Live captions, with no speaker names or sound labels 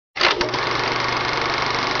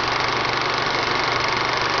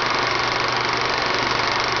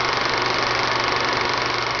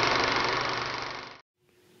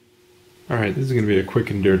Alright, this is going to be a quick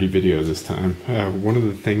and dirty video this time. One of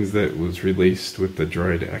the things that was released with the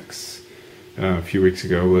Droid X a few weeks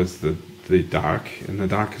ago was the dock, and the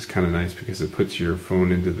dock is kind of nice because it puts your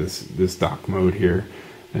phone into this dock mode here,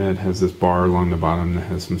 and it has this bar along the bottom that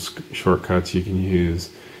has some shortcuts you can use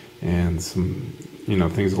and some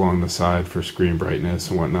things along the side for screen brightness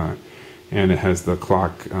and whatnot, and it has the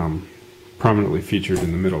clock prominently featured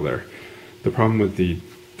in the middle there. The problem with the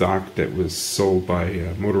dock that was sold by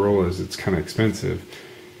Motorola is it's kind of expensive.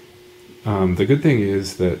 The good thing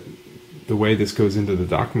is that the way this goes into the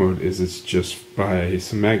dock mode is it's just by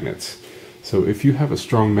some magnets. So if you have a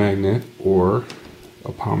strong magnet or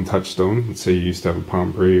a Palm Touchstone, let's say you used to have a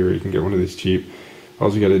Palm Pre, or you can get one of these cheap,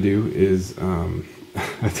 all you got to do is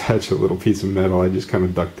attach a little piece of metal. I just kind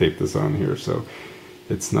of duct tape this on here, so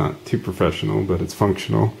it's not too professional, but it's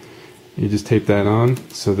functional. You just tape that on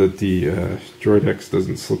so that the Droid X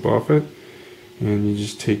doesn't slip off it, and you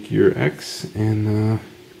just take your X and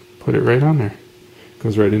put it right on there. It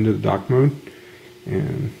goes right into the dock mode,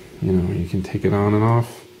 and you can take it on and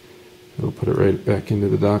off. It'll put it right back into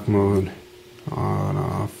the dock mode, on and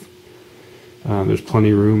off. There's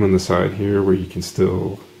plenty of room on the side here where you can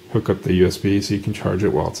still hook up the USB so you can charge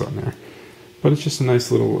it while it's on there. But it's just a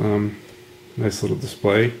nice little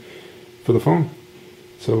display for the phone.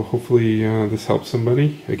 So hopefully this helps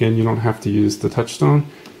somebody. Again, you don't have to use the Touchstone,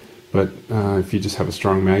 but if you just have a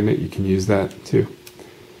strong magnet, you can use that too.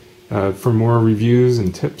 For more reviews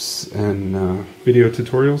and tips and video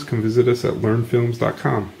tutorials, come visit us at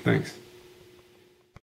learnfilms.com. Thanks.